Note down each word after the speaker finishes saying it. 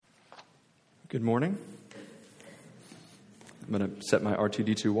Good morning. I'm going to set my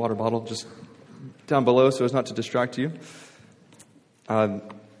R2D2 water bottle just down below so as not to distract you.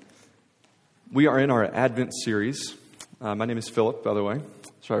 We are in our Advent series. My name is Philip, by the way.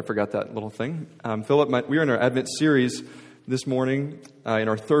 Sorry, I forgot that little thing. We are in our Advent series this morning in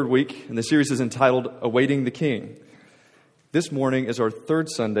our third week, and the series is entitled Awaiting the King. This morning is our third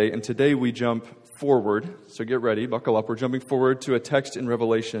Sunday, and today we jump forward. So get ready, buckle up. We're jumping forward to a text in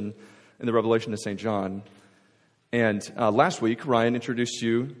Revelation, in the Revelation of St. John. And last week, Ryan introduced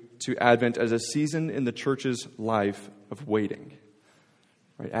you to Advent as a season in the church's life of waiting.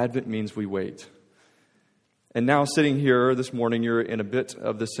 Right? Advent means we wait. And now sitting here this morning, you're in a bit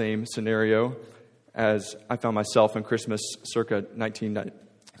of the same scenario as I found myself in Christmas circa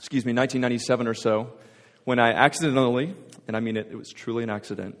 1997 or so, when I accidentally, and I mean it was truly an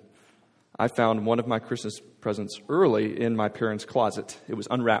accident, I found one of my Christmas presents early in my parents' closet. It was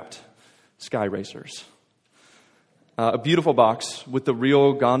unwrapped. Sky racers. A beautiful box with the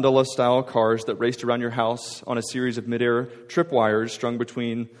real gondola-style cars that raced around your house on a series of midair tripwires strung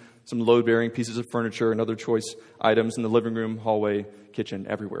between some load-bearing pieces of furniture and other choice items in the living room, hallway, kitchen,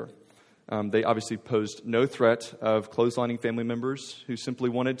 everywhere. They obviously posed no threat of clotheslining family members who simply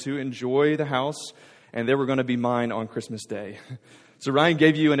wanted to enjoy the house, and they were going to be mine on Christmas Day. So Ryan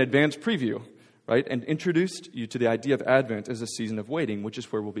gave you an advanced preview, right, and introduced you to the idea of Advent as a season of waiting, which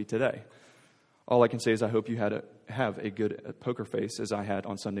is where we'll be today. All I can say is I hope you have a good poker face as I had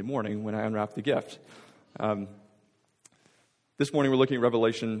on Sunday morning when I unwrapped the gift. This morning we're looking at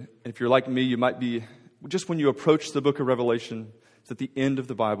Revelation. And if you're like me, you might be, just when you approach the book of Revelation, it's at the end of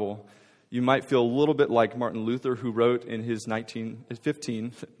the Bible, you might feel a little bit like Martin Luther, who wrote in his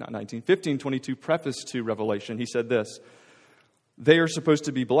 1522 preface to Revelation. He said this: "They are supposed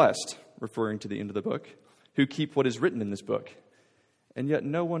to be blessed," referring to the end of the book, "who keep what is written in this book. And yet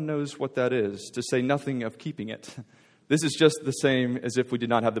no one knows what that is, to say nothing of keeping it." This is just the same as if we did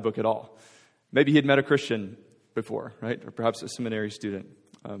not have the book at all. Maybe he had met a Christian before, right? Or perhaps a seminary student.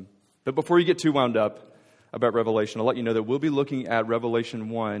 But before you get too wound up about Revelation, I'll let you know that we'll be looking at Revelation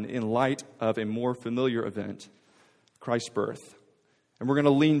 1 in light of a more familiar event, Christ's birth. And we're going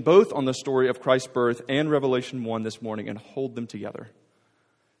to lean both on the story of Christ's birth and Revelation 1 this morning and hold them together.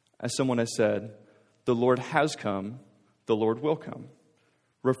 As someone has said, the Lord has come, the Lord will come,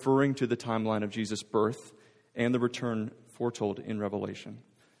 referring to the timeline of Jesus' birth and the return foretold in Revelation.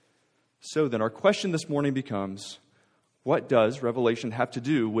 So then, our question this morning becomes, what does Revelation have to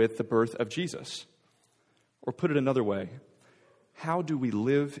do with the birth of Jesus? Or put it another way, how do we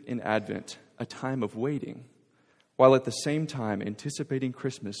live in Advent, a time of waiting, while at the same time anticipating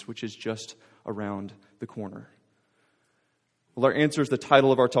Christmas, which is just around the corner? Well, our answer is the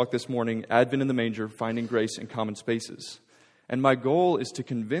title of our talk this morning, Advent in the Manger, Finding Grace in Common Spaces. And my goal is to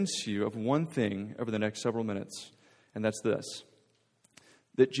convince you of one thing over the next several minutes, and that's this: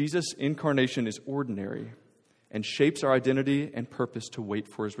 that Jesus' incarnation is ordinary and shapes our identity and purpose to wait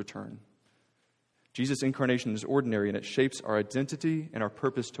for his return. Jesus' incarnation is ordinary and it shapes our identity and our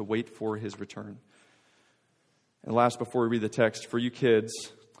purpose to wait for his return. And last, before we read the text, for you kids,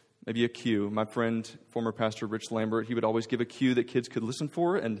 maybe a cue. My friend, former pastor Rich Lambert, he would always give a cue that kids could listen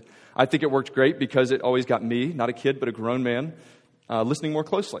for. And I think it worked great because it always got me, not a kid, but a grown man, listening more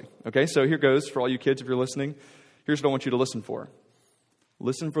closely. Okay, so here goes for all you kids if you're listening. Here's what I want you to listen for.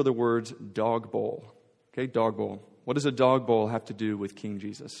 Listen for the words dog bowl. Okay, dog bowl. What does a dog bowl have to do with King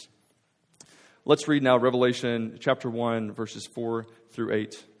Jesus? Let's read now Revelation chapter 1, verses 4 through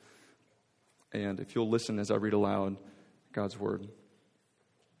 8. And if you'll listen as I read aloud God's word.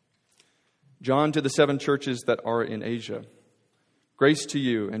 John, to the 7 churches that are in Asia. Grace to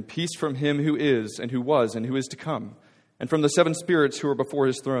you and peace from him who is and who was and who is to come, and from the 7 spirits who are before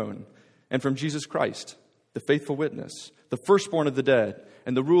his throne, and from Jesus Christ, the faithful witness, the firstborn of the dead,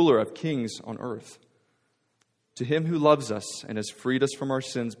 and the ruler of kings on earth. To him who loves us and has freed us from our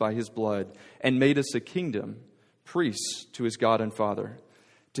sins by his blood, and made us a kingdom, priests to his God and Father.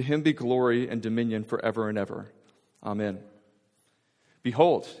 To him be glory and dominion forever and ever. Amen.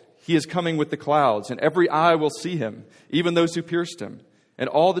 Behold, he is coming with the clouds, and every eye will see him, even those who pierced him. And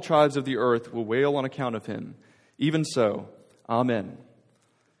all the tribes of the earth will wail on account of him. Even so, Amen.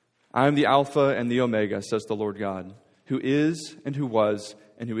 I am the Alpha and the Omega, says the Lord God, who is and who was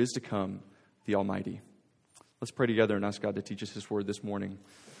and who is to come, the Almighty. Let's pray together and ask God to teach us his word this morning.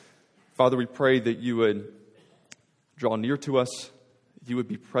 Father, we pray that you would draw near to us, you would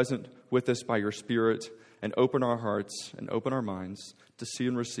be present with us by your Spirit, and open our hearts and open our minds to see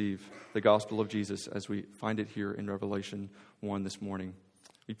and receive the gospel of Jesus as we find it here in Revelation 1 this morning.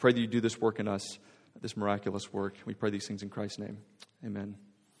 We pray that you do this work in us, this miraculous work. We pray these things in Christ's name. Amen.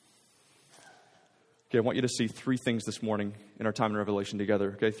 Okay, I want you to see three things this morning in our time in Revelation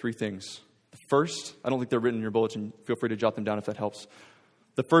together. Okay, three things. The first, I don't think they're written in your bulletin. Feel free to jot them down if that helps.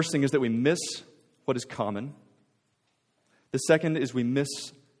 The first thing is that we miss what is common. The second is we miss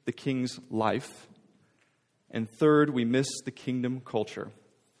the king's life. And third, we miss the kingdom culture.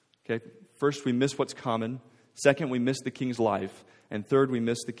 Okay, first we miss what's common. Second, we miss the king's life. And third, we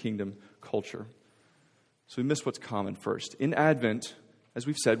miss the kingdom culture. So we miss what's common first. In Advent, as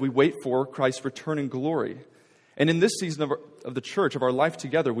we've said, we wait for Christ's return in glory. And in this season of the church, of our life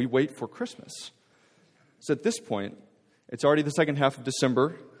together, we wait for Christmas. So at this point, it's already the second half of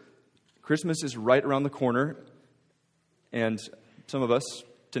December. Christmas is right around the corner. And some of us,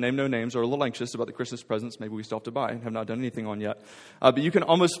 to name no names, are a little anxious about the Christmas presents maybe we still have to buy and have not done anything on yet. But you can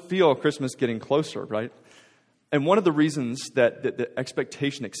almost feel Christmas getting closer, right? And one of the reasons that the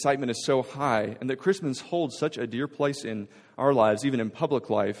expectation, excitement is so high and that Christmas holds such a dear place in our lives, even in public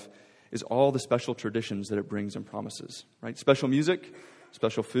life, is all the special traditions that it brings and promises, right? Special music,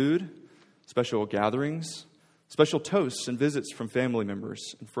 special food, special gatherings, special toasts and visits from family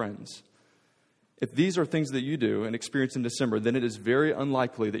members and friends. If these are things that you do and experience in December, then it is very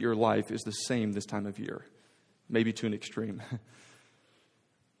unlikely that your life is the same this time of year, maybe to an extreme.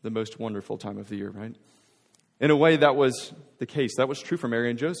 The most wonderful time of the year, right? In a way, that was the case. That was true for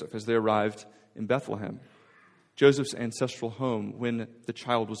Mary and Joseph as they arrived in Bethlehem, Joseph's ancestral home, when the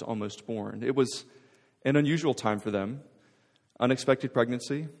child was almost born. It was an unusual time for them. Unexpected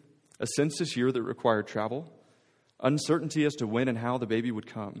pregnancy, a census year that required travel, uncertainty as to when and how the baby would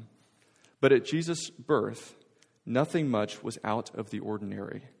come. But at Jesus' birth, nothing much was out of the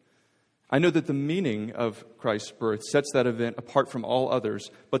ordinary. I know that the meaning of Christ's birth sets that event apart from all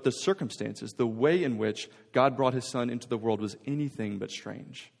others, but the circumstances, the way in which God brought his son into the world was anything but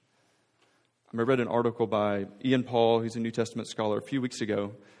strange. I read an article by Ian Paul, who's a New Testament scholar, a few weeks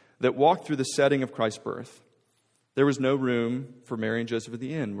ago, that walked through the setting of Christ's birth. There was no room for Mary and Joseph at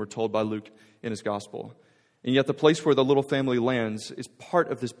the inn, we're told by Luke in his gospel. And yet the place where the little family lands is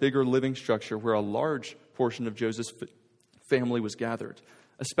part of this bigger living structure where a large portion of Joseph's family was gathered,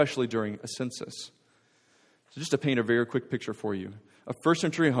 especially during a census. So just to paint a very quick picture for you, a first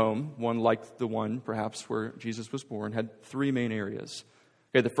century home, one like the one perhaps where Jesus was born, had three main areas.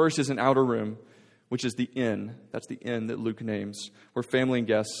 Okay, the first is an outer room, which is the inn. That's the inn that Luke names, where family and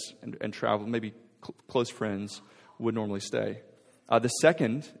guests and travel, maybe close friends, would normally stay. The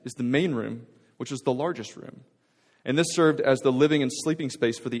second is the main room, which was the largest room. And this served as the living and sleeping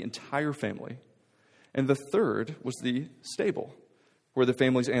space for the entire family. And the third was the stable, where the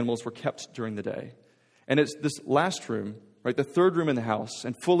family's animals were kept during the day. And it's this last room, right, the third room in the house,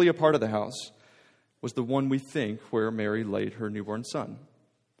 and fully a part of the house, was the one we think where Mary laid her newborn son.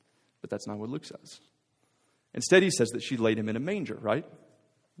 But that's not what Luke says. Instead, he says that she laid him in a manger, right?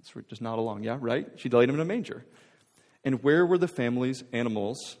 Just nod along, yeah, right? She laid him in a manger. And where were the family's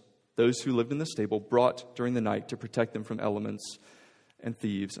animals, those who lived in the stable, brought during the night to protect them from elements and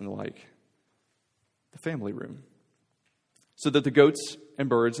thieves and the like? The family room. So that the goats and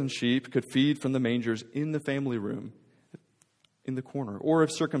birds and sheep could feed from the mangers in the family room in the corner. Or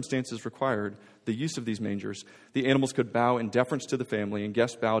if circumstances required the use of these mangers, the animals could bow in deference to the family, and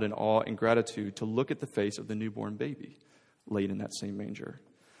guests bowed in awe and gratitude to look at the face of the newborn baby laid in that same manger.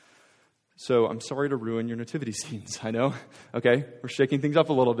 So I'm sorry to ruin your nativity scenes, I know. Okay, we're shaking things up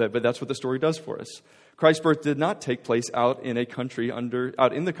a little bit, but that's what the story does for us. Christ's birth did not take place out in the country,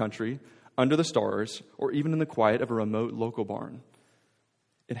 under the stars, or even in the quiet of a remote local barn.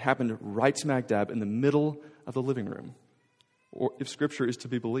 It happened right smack dab in the middle of the living room, or if Scripture is to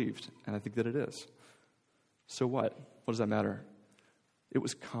be believed, and I think that it is. So what? What does that matter? It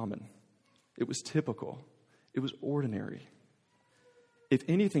was common. It was typical. It was ordinary. If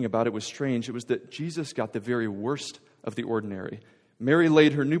anything about it was strange, it was that Jesus got the very worst of the ordinary. Mary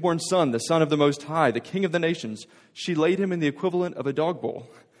laid her newborn son, the Son of the Most High, the King of the nations. She laid him in the equivalent of a dog bowl.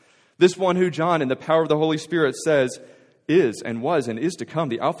 This one who John, in the power of the Holy Spirit, says is and was and is to come,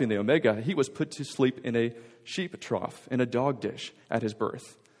 the Alpha and the Omega. He was put to sleep in a sheep trough, in a dog dish at his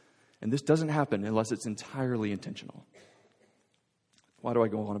birth. And this doesn't happen unless it's entirely intentional. Why do I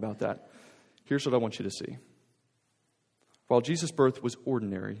go on about that? Here's what I want you to see. While Jesus' birth was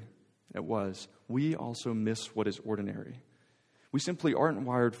ordinary, it was, we also miss what is ordinary. We simply aren't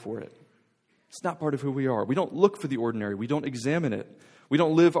wired for it. It's not part of who we are. We don't look for the ordinary. We don't examine it. We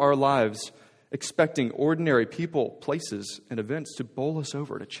don't live our lives expecting ordinary people, places, and events to bowl us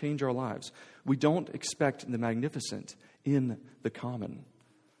over, to change our lives. We don't expect the magnificent in the common.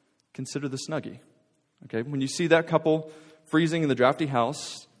 Consider the Snuggie. Okay, when you see that couple freezing in the drafty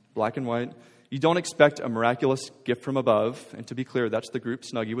house, black and white, you don't expect a miraculous gift from above. And to be clear, that's the group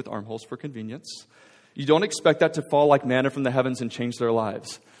Snuggie with armholes for convenience. You don't expect that to fall like manna from the heavens and change their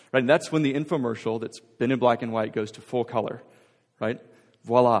lives, right? And that's when the infomercial that's been in black and white goes to full color, right?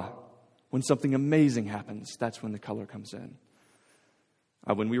 Voila. When something amazing happens, that's when the color comes in.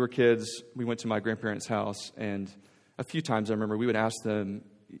 When we were kids, we went to my grandparents' house, and a few times I remember we would ask them,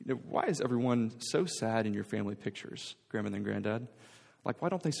 why is everyone so sad in your family pictures, Grandma and Granddad? Like, why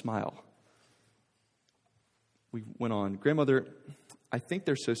don't they smile? We went on, Grandmother, I think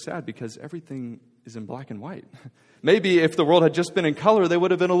they're so sad because everything is in black and white. Maybe if the world had just been in color, they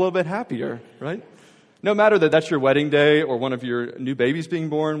would have been a little bit happier, right? No matter that that's your wedding day or one of your new babies being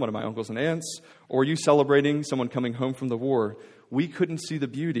born, one of my uncles and aunts, or you celebrating someone coming home from the war, we couldn't see the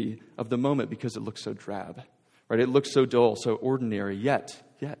beauty of the moment because it looked so drab, right? It looked so dull, so ordinary, yet,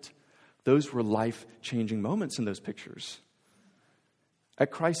 those were life-changing moments in those pictures.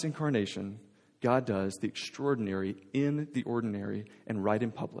 At Christ's incarnation, God does the extraordinary in the ordinary and right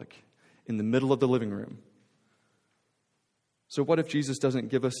in public, in the middle of the living room. So what if Jesus doesn't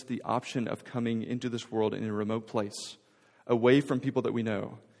give us the option of coming into this world in a remote place, away from people that we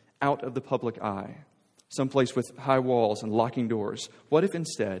know, out of the public eye, someplace with high walls and locking doors? What if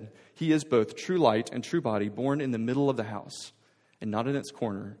instead he is both true light and true body, born in the middle of the house, and not in its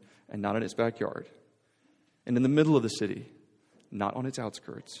corner, and not in its backyard, and in the middle of the city, not on its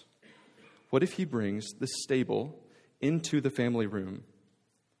outskirts? What if he brings the stable into the family room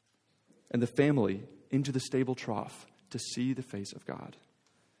and the family into the stable trough to see the face of God?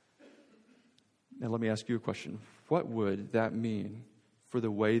 Now let me ask you a question. What would that mean for the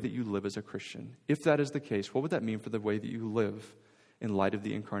way that you live as a Christian? If that is the case, what would that mean for the way that you live in light of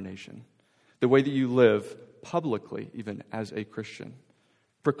the incarnation? The way that you live publicly, even as a Christian,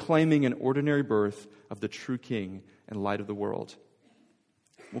 proclaiming an ordinary birth of the true King and light of the world.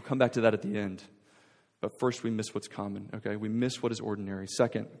 We'll come back to that at the end. But first, we miss what's common, okay? We miss what is ordinary.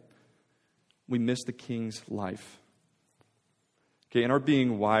 Second, we miss the King's life. Okay, in our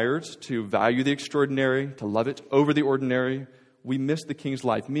being wired to value the extraordinary, to love it over the ordinary, we miss the King's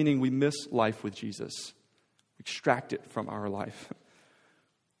life, meaning we miss life with Jesus. Extract it from our life.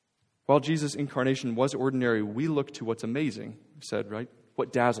 While Jesus' incarnation was ordinary, we look to what's amazing, we said, right?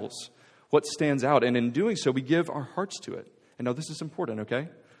 What dazzles, what stands out. And in doing so, we give our hearts to it. And now this is important, okay?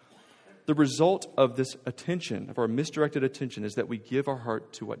 The result of this attention, of our misdirected attention, is that we give our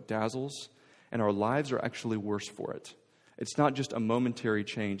heart to what dazzles, and our lives are actually worse for it. It's not just a momentary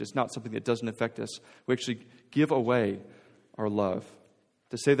change. It's not something that doesn't affect us. We actually give away our love.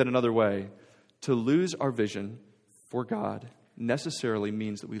 To say that another way, to lose our vision for God necessarily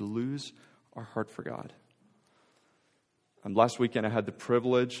means that we lose our heart for God. Last weekend, I had the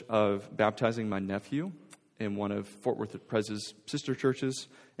privilege of baptizing my nephew in one of Fort Worth Prez's sister churches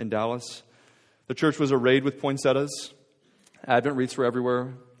in Dallas. The church was arrayed with poinsettias. Advent wreaths were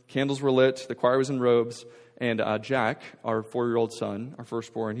everywhere. Candles were lit. The choir was in robes. And Jack, our 4-year-old son, our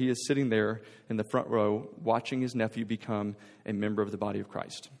firstborn, he is sitting there in the front row watching his nephew become a member of the body of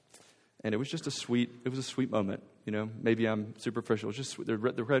Christ. And it was just a sweet moment. You know, maybe I'm superficial. It was just the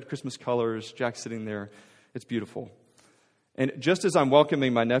red Christmas colors, Jack sitting there. It's beautiful. And just as I'm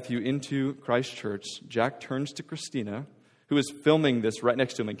welcoming my nephew into Christ Church, Jack turns to Christina, who is filming this right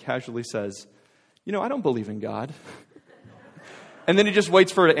next to him, and casually says, I don't believe in God. And then he just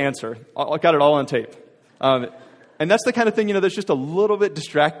waits for her to answer. I got it all on tape. And that's the kind of thing, that's just a little bit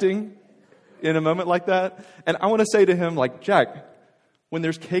distracting in a moment like that. And I want to say to him, Jack, when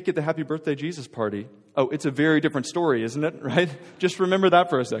there's cake at the Happy Birthday Jesus party, it's a very different story, isn't it? Right? Just remember that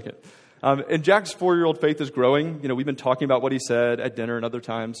for a second. And Jack's 4-year-old faith is growing. We've been talking about what he said at dinner and other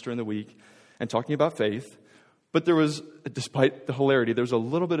times during the week and talking about faith. But there was, despite the hilarity, there was a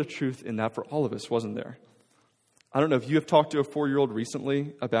little bit of truth in that for all of us, wasn't there? I don't know if you have talked to a 4-year-old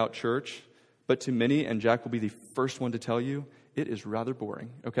recently about church, but to many, and Jack will be the first one to tell you, it is rather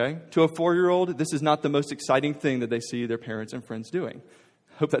boring, okay? To a 4-year-old, this is not the most exciting thing that they see their parents and friends doing.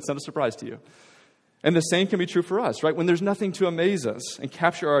 Hope that's not a surprise to you. And the same can be true for us, right? When there's nothing to amaze us and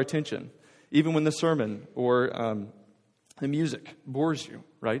capture our attention, even when the sermon or the music bores you,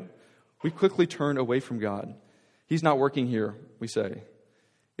 right? We quickly turn away from God. He's not working here, we say.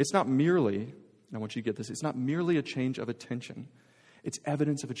 It's not merely, and I want you to get this, it's not merely a change of attention. It's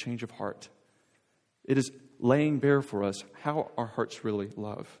evidence of a change of heart. It is laying bare for us how our hearts really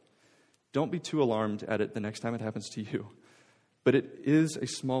love. Don't be too alarmed at it the next time it happens to you. But it is a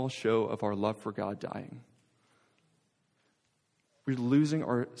small show of our love for God dying. We're losing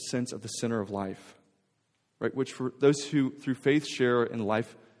our sense of the center of life, right? Which for those who through faith share in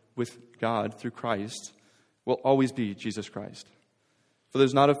life with God through Christ will always be Jesus Christ. For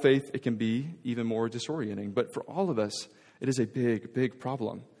those not of faith, it can be even more disorienting. But for all of us, it is a big, big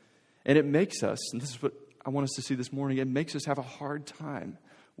problem. And it makes us, and this is what I want us to see this morning, it makes us have a hard time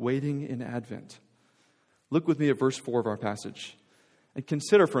waiting in Advent. Look with me at verse 4 of our passage and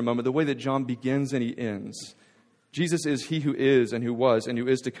consider for a moment the way that John begins and he ends. Jesus is he who is and who was and who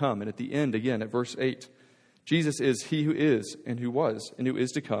is to come. And at the end, again, at verse 8, Jesus is he who is and who was and who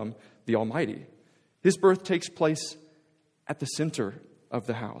is to come, the Almighty. His birth takes place at the center of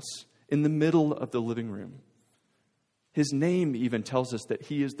the house, in the middle of the living room. His name even tells us that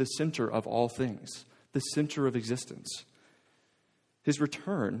he is the center of all things, the center of existence. His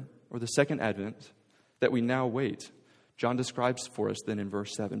return, or the second advent, that we now wait, John describes for us then in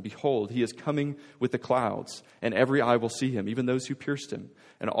verse 7. Behold, he is coming with the clouds, and every eye will see him, even those who pierced him.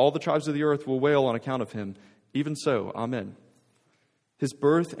 And all the tribes of the earth will wail on account of him. Even so, amen. His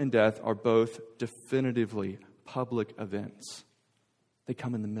birth and death are both definitively public events. They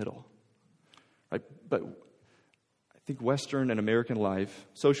come in the middle. Right? But I think Western and American life,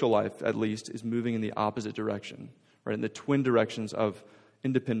 social life at least, is moving in the opposite direction, right? In the twin directions of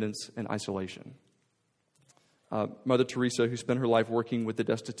independence and isolation. Mother Teresa, who spent her life working with the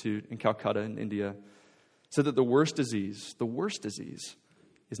destitute in Calcutta in India, said that the worst disease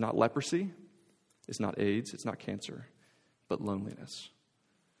is not leprosy, it's not AIDS, it's not cancer, but loneliness.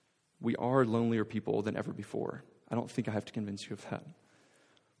 We are lonelier people than ever before. I don't think I have to convince you of that.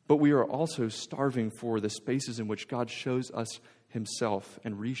 But we are also starving for the spaces in which God shows us himself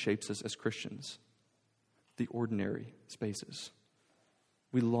and reshapes us as Christians. The ordinary spaces.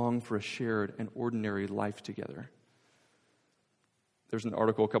 We long for a shared and ordinary life together. There's an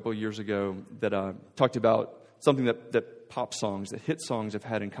article a couple of years ago that talked about something that pop songs, that hit songs have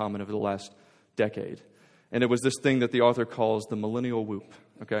had in common over the last decade. And it was this thing that the author calls the millennial whoop.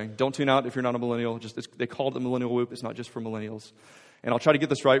 Okay? Don't tune out if you're not a millennial. They call it the millennial whoop. It's not just for millennials. And I'll try to get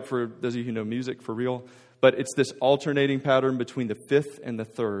this right for those of you who know music for real. But it's this alternating pattern between the fifth and the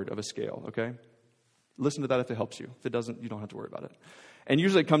third of a scale. Okay? Listen to that if it helps you. If it doesn't, you don't have to worry about it. And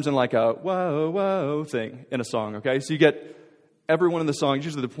usually it comes in like a whoa, whoa thing in a song, okay? So you get everyone in the song,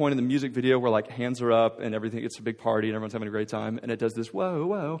 usually the point in the music video where like hands are up and everything, it's a big party and everyone's having a great time, and it does this whoa,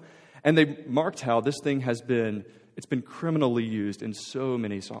 whoa. And they marked how this thing it's been criminally used in so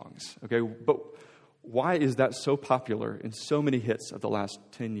many songs, okay? But why is that so popular in so many hits of the last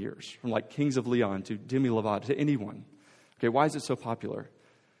 10 years? From like Kings of Leon to Demi Lovato to anyone. Okay, why is it so popular?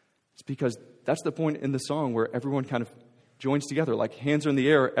 It's because that's the point in the song where everyone kind of joins together, like hands are in the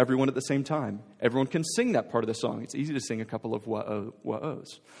air, everyone at the same time. Everyone can sing that part of the song. It's easy to sing a couple of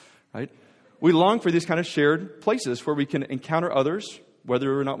wah-ohs, right? We long for these kind of shared places where we can encounter others,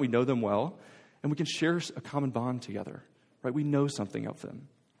 whether or not we know them well, and we can share a common bond together, right? We know something of them.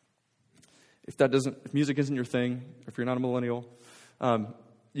 If music isn't your thing, if you're not a millennial,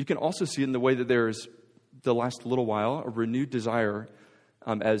 you can also see it in the way that there's, the last little while, a renewed desire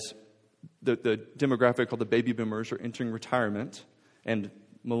as the demographic called the baby boomers are entering retirement, and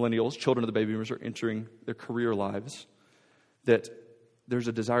millennials, children of the baby boomers, are entering their career lives, that there's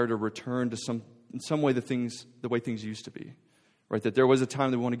a desire to return to in some way the way things used to be, right? That there was a time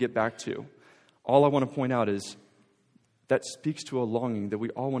that we want to get back to. All I want to point out is that speaks to a longing that we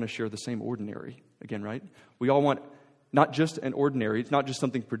all want to share the same ordinary. Again, right? We all want not just an ordinary, it's not just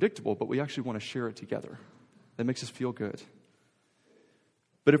something predictable, but we actually want to share it together. That makes us feel good.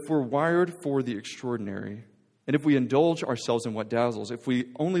 But if we're wired for the extraordinary, and if we indulge ourselves in what dazzles, if we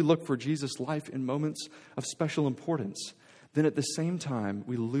only look for Jesus' life in moments of special importance, then at the same time,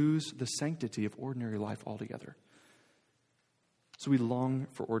 we lose the sanctity of ordinary life altogether. So we long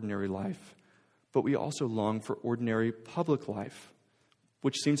for ordinary life, but we also long for ordinary public life,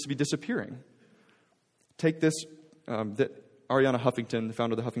 which seems to be disappearing. Take this, that Ariana Huffington, the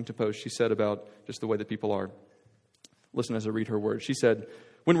founder of the Huffington Post, she said about just the way that people are. Listen as I read her words. She said,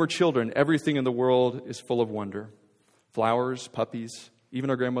 "When we're children, everything in the world is full of wonder. Flowers, puppies, even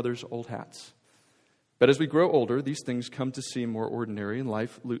our grandmother's old hats. But as we grow older, these things come to seem more ordinary, and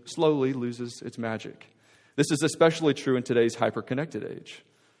life slowly loses its magic. This is especially true in today's hyper-connected age.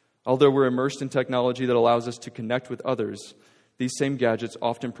 Although we're immersed in technology that allows us to connect with others, these same gadgets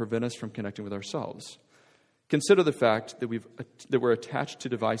often prevent us from connecting with ourselves. Consider the fact that we're attached to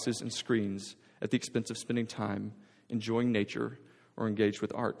devices and screens at the expense of spending time enjoying nature or engaged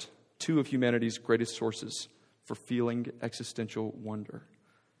with art, two of humanity's greatest sources for feeling existential wonder.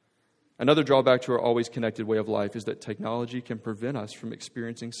 Another drawback to our always connected way of life is that technology can prevent us from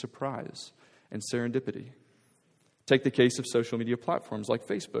experiencing surprise and serendipity. Take the case of social media platforms like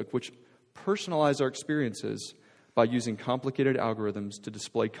Facebook, which personalize our experiences by using complicated algorithms to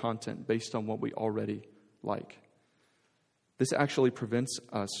display content based on what we already like. This actually prevents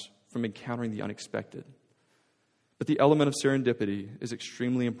us from encountering the unexpected. But the element of serendipity is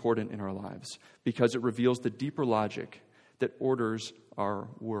extremely important in our lives because it reveals the deeper logic that orders our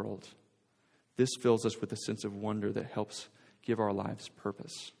world. This fills us with a sense of wonder that helps give our lives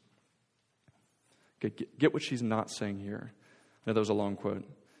purpose. Okay, get what she's not saying here. I know that was a long quote.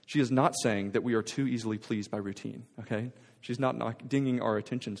 She is not saying that we are too easily pleased by routine, okay? She's not dinging our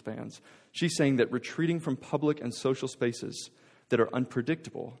attention spans. She's saying that retreating from public and social spaces that are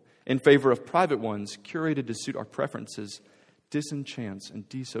unpredictable in favor of private ones curated to suit our preferences disenchants and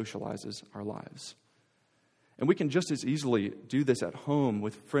desocializes our lives. And we can just as easily do this at home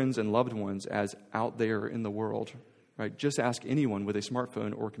with friends and loved ones as out there in the world, right? Just ask anyone with a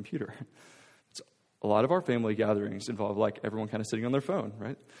smartphone or computer. A lot of our family gatherings involve like everyone kind of sitting on their phone,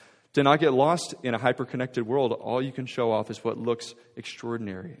 right? To not get lost in a hyper-connected world, all you can show off is what looks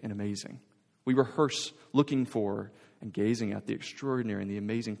extraordinary and amazing. We rehearse looking for and gazing at the extraordinary and the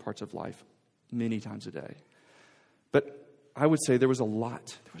amazing parts of life many times a day. But I would say there was a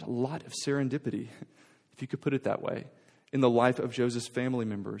lot of serendipity, if you could put it that way, in the life of Joseph's family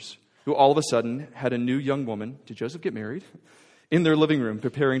members, who all of a sudden had a new young woman, did Joseph get married? In their living room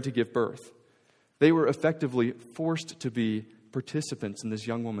preparing to give birth. They were effectively forced to be participants in this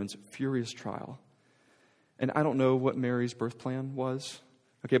young woman's furious trial. And I don't know what Mary's birth plan was,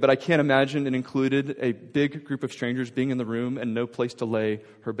 okay, but I can't imagine it included a big group of strangers being in the room and no place to lay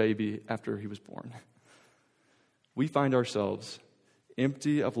her baby after he was born. We find ourselves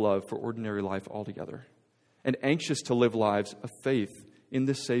empty of love for ordinary life altogether and anxious to live lives of faith in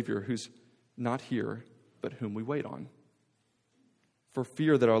this Savior who's not here, but whom we wait on, for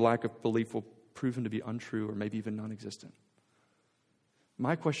fear that our lack of belief will prove him to be untrue or maybe even non-existent.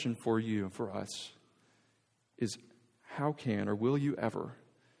 My question for you and for us is, how can or will you ever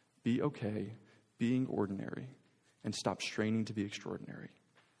be okay being ordinary and stop straining to be extraordinary?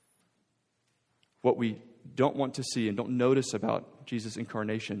 What we don't want to see and don't notice about Jesus'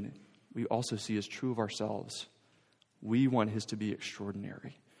 incarnation, we also see as true of ourselves. We want his to be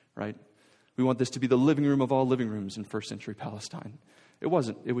extraordinary, right? We want this to be the living room of all living rooms in first century Palestine. It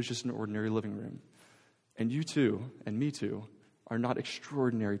wasn't. It was just an ordinary living room. And you too, and me too, are not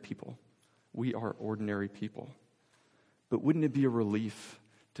extraordinary people. We are ordinary people. But wouldn't it be a relief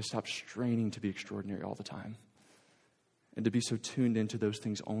to stop straining to be extraordinary all the time? And to be so tuned into those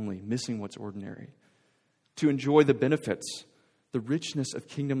things only, missing what's ordinary? To enjoy the benefits, the richness of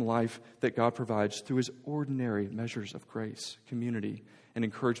kingdom life that God provides through his ordinary measures of grace, community, and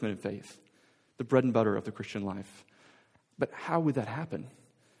encouragement and faith. The bread and butter of the Christian life. But how would that happen?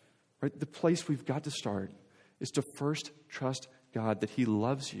 Right? The place we've got to start is to first trust God that he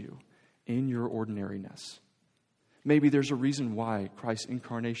loves you in your ordinariness. Maybe there's a reason why Christ's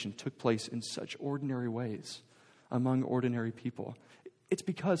incarnation took place in such ordinary ways among ordinary people. It's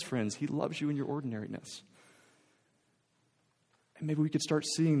because, friends, he loves you in your ordinariness. And maybe we could start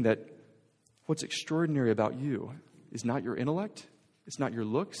seeing that what's extraordinary about you is not your intellect, it's not your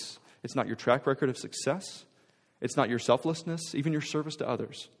looks, it's not your track record of success, it's not your selflessness, even your service to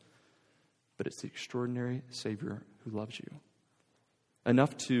others, but it's the extraordinary Savior who loves you.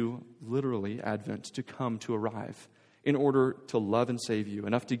 Enough to literally, Advent, to come, to arrive, in order to love and save you.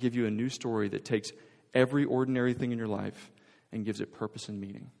 Enough to give you a new story that takes every ordinary thing in your life and gives it purpose and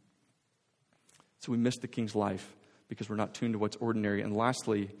meaning. So we miss the King's life because we're not tuned to what's ordinary. And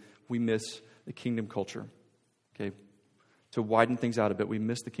lastly, we miss the kingdom culture. Okay, to widen things out a bit, we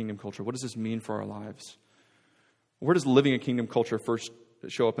miss the kingdom culture. What does this mean for our lives? Where does living a kingdom culture first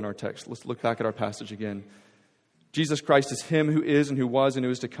show up in our text? Let's look back at our passage again. Jesus Christ is him who is and who was and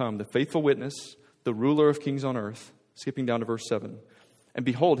who is to come, the faithful witness, the ruler of kings on earth. Skipping down to verse 7. And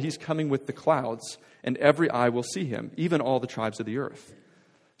behold, he's coming with the clouds, and every eye will see him, even all the tribes of the earth.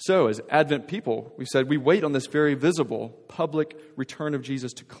 So, as Advent people, we said we wait on this very visible, public return of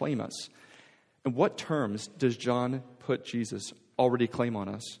Jesus to claim us. And what terms does John put Jesus already claim on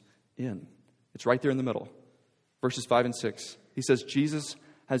us in? It's right there in the middle. Verses 5 and 6. He says, Jesus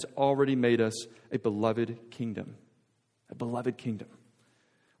has already made us a beloved kingdom. A beloved kingdom.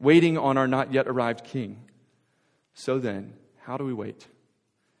 Waiting on our not yet arrived king. So then, how do we wait?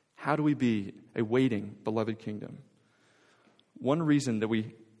 How do we be a waiting, beloved kingdom? One reason that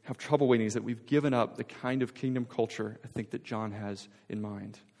we have trouble waiting is that we've given up the kind of kingdom culture I think that John has in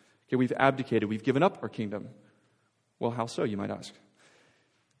mind. Okay, we've abdicated. We've given up our kingdom. Well, how so, you might ask?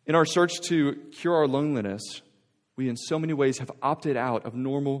 In our search to cure our loneliness, we in so many ways have opted out of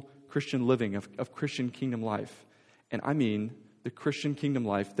normal Christian living, of Christian kingdom life. And I mean the Christian kingdom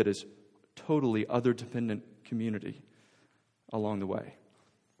life that is totally other-dependent community along the way.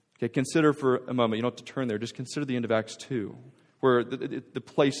 Okay, consider for a moment, you don't have to turn there, just consider the end of Acts 2, where that's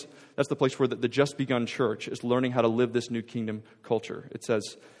the place where the just begun church is learning how to live this new kingdom culture. It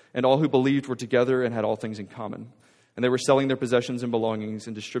says, "And all who believed were together and had all things in common. And they were selling their possessions and belongings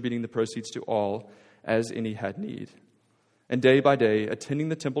and distributing the proceeds to all as any had need. And day by day, attending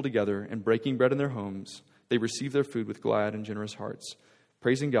the temple together and breaking bread in their homes, they received their food with glad and generous hearts,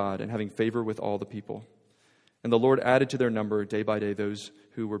 praising God and having favor with all the people. And the Lord added to their number day by day those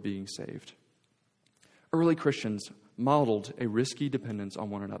who were being saved." Early Christians modeled a risky dependence on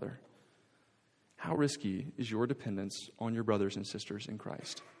one another. How risky is your dependence on your brothers and sisters in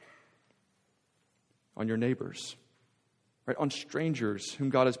Christ? On your neighbors, right? On strangers whom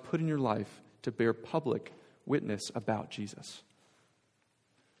God has put in your life to bear public witness about Jesus.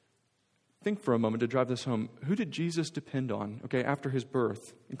 Think for a moment to drive this home. Who did Jesus depend on, after his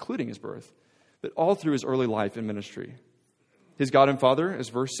birth, including his birth, but all through his early life and ministry? His God and Father, as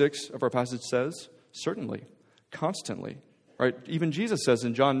verse 6 of our passage says, certainly, constantly, right? Even Jesus says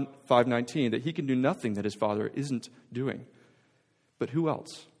in John 5:19 that he can do nothing that his Father isn't doing. But who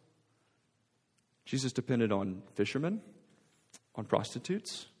else? Jesus depended on fishermen, on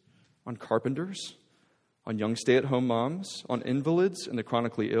prostitutes, on carpenters, on young stay-at-home moms, on invalids and the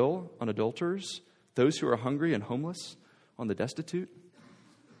chronically ill, on adulterers, those who are hungry and homeless, on the destitute.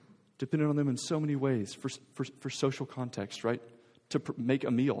 Depended on them in so many ways for social context, right? To make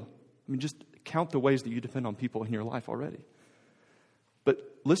a meal. I mean, just count the ways that you depend on people in your life already.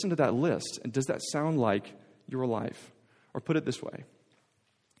 But listen to that list, and does that sound like your life? Or put it this way,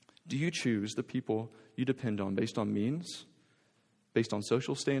 do you choose the people you depend on based on means, based on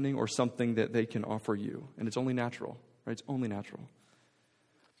social standing, or something that they can offer you? And it's only natural, right? It's only natural.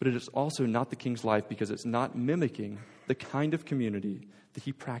 But it is also not the king's life because it's not mimicking the kind of community that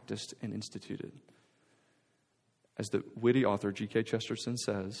he practiced and instituted. As the witty author G.K. Chesterton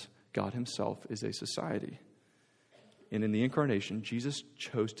says, God himself is a society. And in the incarnation, Jesus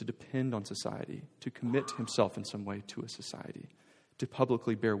chose to depend on society, to commit himself in some way to a society, to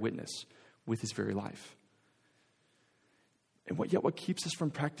publicly bear witness with his very life. And what keeps us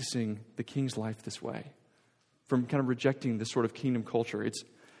from practicing the king's life this way, from kind of rejecting this sort of kingdom culture? It's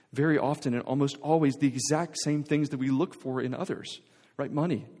very often and almost always the exact same things that we look for in others, right?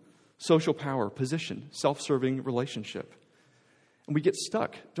 Money, social power, position, self-serving relationship. And we get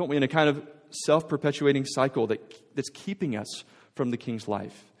stuck, don't we, in a kind of self-perpetuating cycle that's keeping us from the king's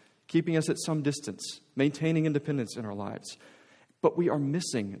life, keeping us at some distance, maintaining independence in our lives. But we are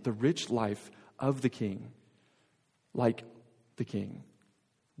missing the rich life of the king, like the king,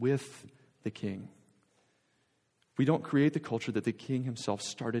 with the king. We don't create the culture that the king himself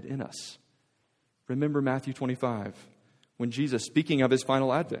started in us. Remember Matthew 25, when Jesus, speaking of his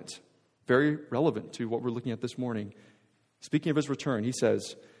final advent, very relevant to what we're looking at this morning, speaking of his return, he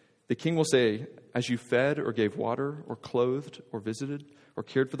says, "The king will say, as you fed or gave water or clothed or visited or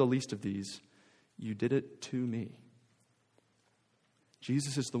cared for the least of these, you did it to me."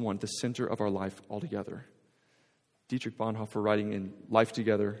 Jesus is the one at the center of our life altogether. Dietrich Bonhoeffer, writing in Life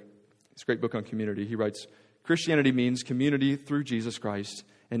Together, his great book on community, he writes, "Christianity means community through Jesus Christ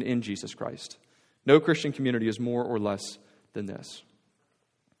and in Jesus Christ. No Christian community is more or less than this."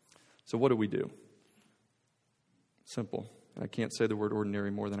 So what do? Simple. And I can't say the word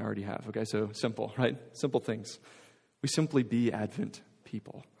ordinary more than I already have. Okay, so simple, right? Simple things. We simply be Advent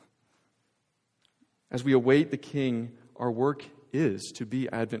people. As we await the King, our work is to be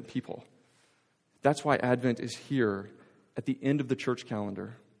Advent people. That's why Advent is here at the end of the church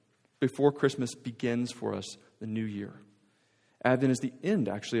calendar, before Christmas begins for us the new year. Advent is the end,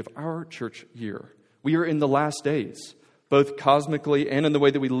 actually, of our church year. We are in the last days, both cosmically and in the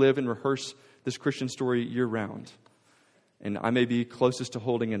way that we live and rehearse this Christian story year-round. And I may be closest to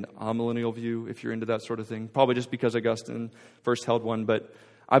holding an amillennial view, if you're into that sort of thing, probably just because Augustine first held one. But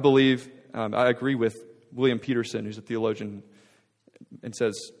I believe, I agree with William Peterson, who's a theologian, and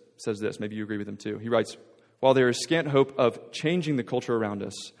says this, maybe you agree with him too. He writes, "While there is scant hope of changing the culture around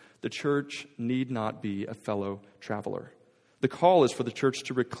us, the church need not be a fellow traveler. The call is for the church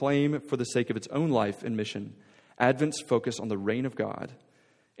to reclaim, for the sake of its own life and mission, Advent's focus on the reign of God,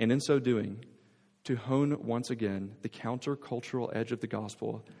 and in so doing, to hone once again the counter-cultural edge of the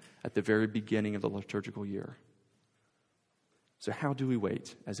gospel at the very beginning of the liturgical year." So how do we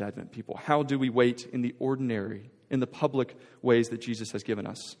wait as Advent people? How do we wait in the ordinary, in the public ways that Jesus has given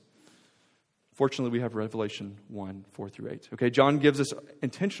us? Fortunately, we have Revelation 1, 4 through 8. Okay, John gives us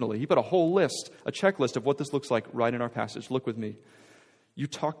intentionally, he put a whole list, a checklist of what this looks like right in our passage. Look with me. You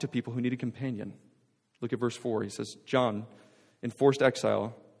talk to people who need a companion. Look at verse 4. He says, John, in forced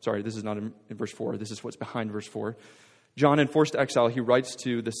exile, sorry, this is not in verse 4. This is what's behind verse 4. John, in forced exile, he writes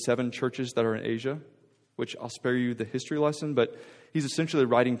to the 7 churches that are in Asia. which I'll spare you the history lesson, but he's essentially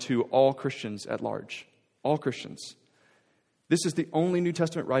writing to all Christians at large. All Christians. This is the only New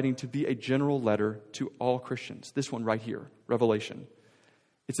Testament writing to be a general letter to all Christians. This one right here, Revelation.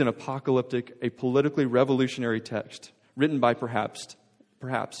 It's an apocalyptic, a politically revolutionary text written by perhaps,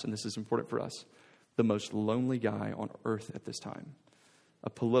 and this is important for us, the most lonely guy on earth at this time. A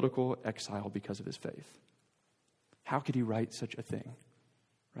political exile because of his faith. How could he write such a thing?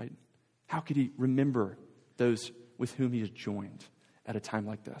 Right? How could he remember those with whom he is joined at a time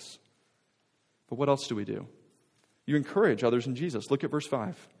like this? But what else do we do? You encourage others in Jesus. Look at verse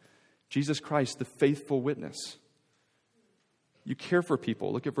 5. Jesus Christ, the faithful witness. You care for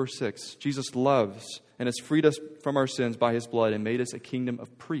people. Look at verse 6. Jesus loves and has freed us from our sins by his blood and made us a kingdom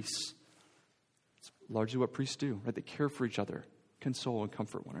of priests. It's largely what priests do, right? They care for each other, console and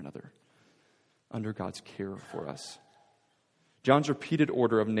comfort one another under God's care for us. John's repeated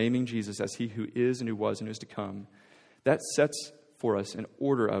order of naming Jesus as he who is and who was and who is to come, that sets for us an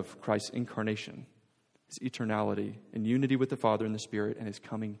order of Christ's incarnation, his eternality, in unity with the Father and the Spirit, and his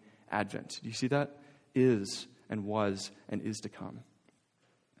coming advent. Do you see that? Is and was and is to come.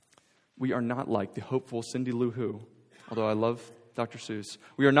 We are not like the hopeful Cindy Lou Who, although I love Dr. Seuss.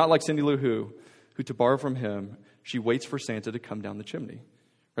 We are not like Cindy Lou Who, to borrow from him, she waits for Santa to come down the chimney.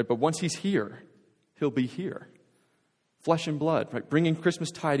 Right? But once he's here, he'll be here. Flesh and blood, right? Bringing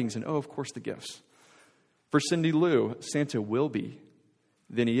Christmas tidings and, of course, the gifts. For Cindy Lou, Santa will be,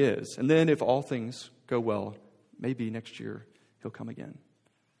 then he is. And then if all things go well, maybe next year he'll come again.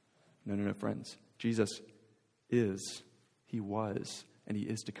 No, friends. Jesus is, he was, and he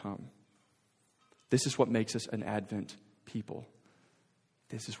is to come. This is what makes us an Advent people.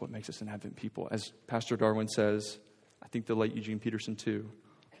 This is what makes us an Advent people. As Pastor Darwin says, I think the late Eugene Peterson too,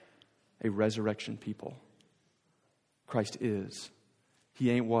 a resurrection people. Christ is.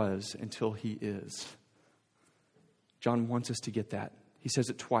 He ain't was until he is. John wants us to get that. He says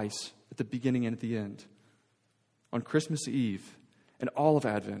it twice, at the beginning and at the end. On Christmas Eve and all of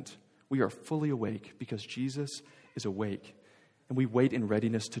Advent, we are fully awake because Jesus is awake. And we wait in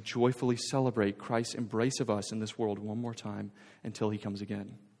readiness to joyfully celebrate Christ's embrace of us in this world one more time until he comes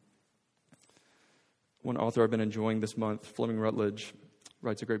again. One author I've been enjoying this month, Fleming Rutledge,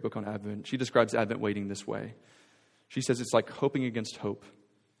 writes a great book on Advent. She describes Advent waiting this way. She says it's like hoping against hope.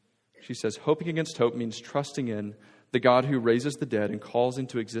 She says, hoping against hope means trusting in the God who raises the dead and calls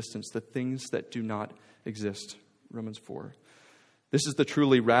into existence the things that do not exist. Romans 4. This is the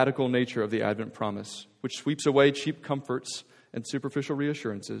truly radical nature of the Advent promise, which sweeps away cheap comforts and superficial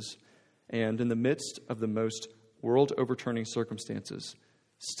reassurances, and in the midst of the most world-overturning circumstances,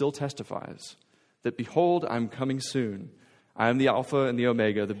 still testifies that, behold, I'm coming soon. I am the Alpha and the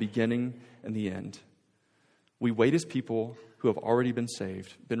Omega, the beginning and the end. We wait as people who have already been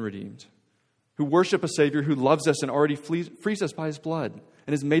saved, been redeemed, who worship a Savior who loves us and already frees us by his blood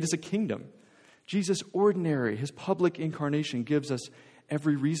and has made us a kingdom. Jesus' ordinary, his public incarnation gives us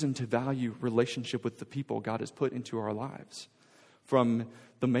every reason to value relationship with the people God has put into our lives. From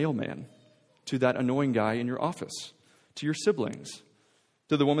the mailman, to that annoying guy in your office, to your siblings,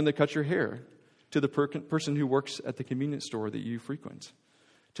 to the woman that cuts your hair, to the person who works at the convenience store that you frequent,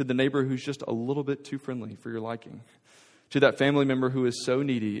 to the neighbor who's just a little bit too friendly for your liking, to that family member who is so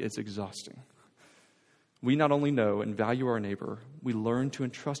needy it's exhausting. We not only know and value our neighbor, we learn to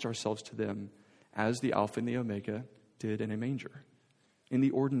entrust ourselves to them as the Alpha and the Omega did in a manger, in the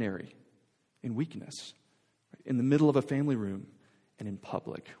ordinary, in weakness, in the middle of a family room, and in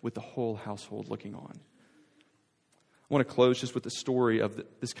public, with the whole household looking on. I want to close just with the story of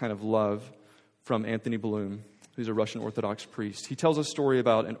this kind of love from Anthony Bloom, who's a Russian Orthodox priest. He tells a story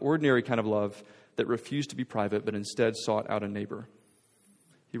about an ordinary kind of love that refused to be private, but instead sought out a neighbor.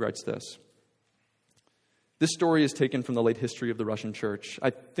 He writes this. This story is taken from the late history of the Russian church. I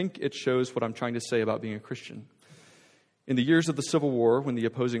think it shows what I'm trying to say about being a Christian. In the years of the Civil War, when the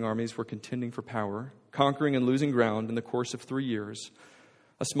opposing armies were contending for power, conquering and losing ground in the course of 3 years,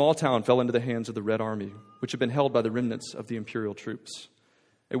 a small town fell into the hands of the Red Army, which had been held by the remnants of the imperial troops.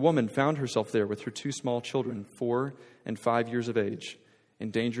 A woman found herself there with her 2 small children, 4 and 5 years of age, in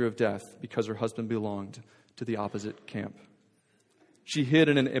danger of death because her husband belonged to the opposite camp. She hid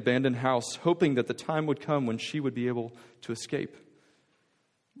in an abandoned house, hoping that the time would come when she would be able to escape.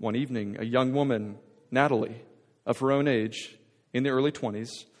 One evening, a young woman, Natalie, of her own age, in the early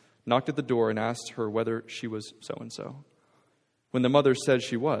 20s, knocked at the door and asked her whether she was so-and-so. When the mother said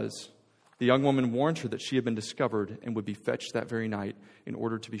she was, the young woman warned her that she had been discovered and would be fetched that very night in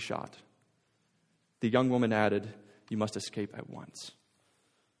order to be shot. The young woman added, "You must escape at once."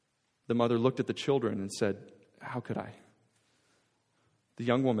 The mother looked at the children and said, "How could I?" The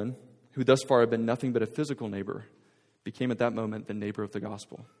young woman, who thus far had been nothing but a physical neighbor, became at that moment the neighbor of the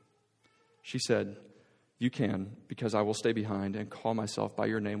gospel. She said, "You can, because I will stay behind and call myself by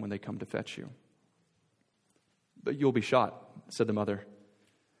your name when they come to fetch you." "But you'll be shot," said the mother.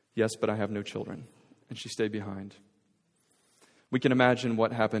 "Yes, but I have no children." And she stayed behind. We can imagine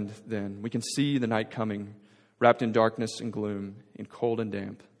what happened then. We can see the night coming, wrapped in darkness and gloom, in cold and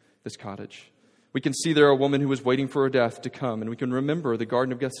damp, this cottage. We can see there a woman who was waiting for her death to come, and we can remember the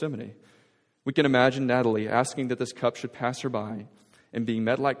Garden of Gethsemane. We can imagine Natalie asking that this cup should pass her by and being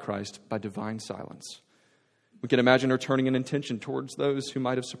met like Christ by divine silence. We can imagine her turning an intention towards those who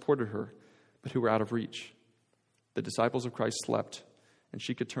might have supported her, but who were out of reach. The disciples of Christ slept, and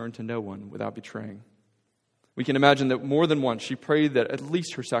she could turn to no one without betraying. We can imagine that more than once she prayed that at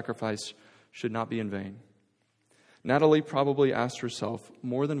least her sacrifice should not be in vain. Natalie probably asked herself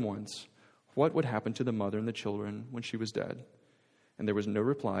more than once what would happen to the mother and the children when she was dead. And there was no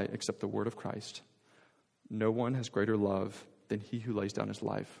reply except the word of Christ. No one has greater love than he who lays down his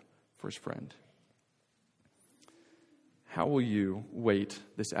life for his friend. How will you wait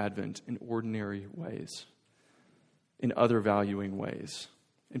this Advent in ordinary ways, in other valuing ways,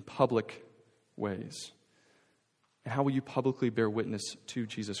 in public ways? And how will you publicly bear witness to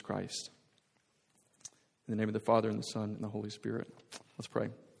Jesus Christ? In the name of the Father, and the Son, and the Holy Spirit. Let's pray.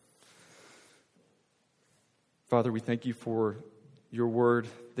 Father, we thank you for your word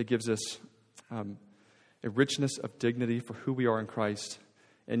that gives us a richness of dignity for who we are in Christ,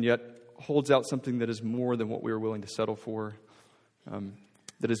 and yet holds out something that is more than what we are willing to settle for,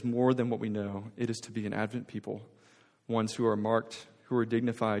 that is more than what we know. It is to be an Advent people, ones who are marked, who are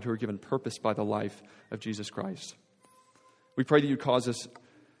dignified, who are given purpose by the life of Jesus Christ. We pray that you cause us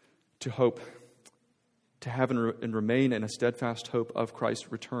to hope, to have and remain in a steadfast hope of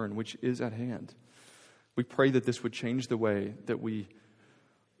Christ's return, which is at hand. We pray that this would change the way that we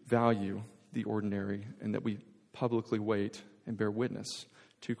value the ordinary and that we publicly wait and bear witness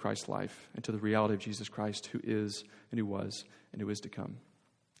to Christ's life and to the reality of Jesus Christ, who is and who was and who is to come.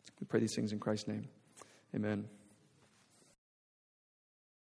 We pray these things in Christ's name. Amen.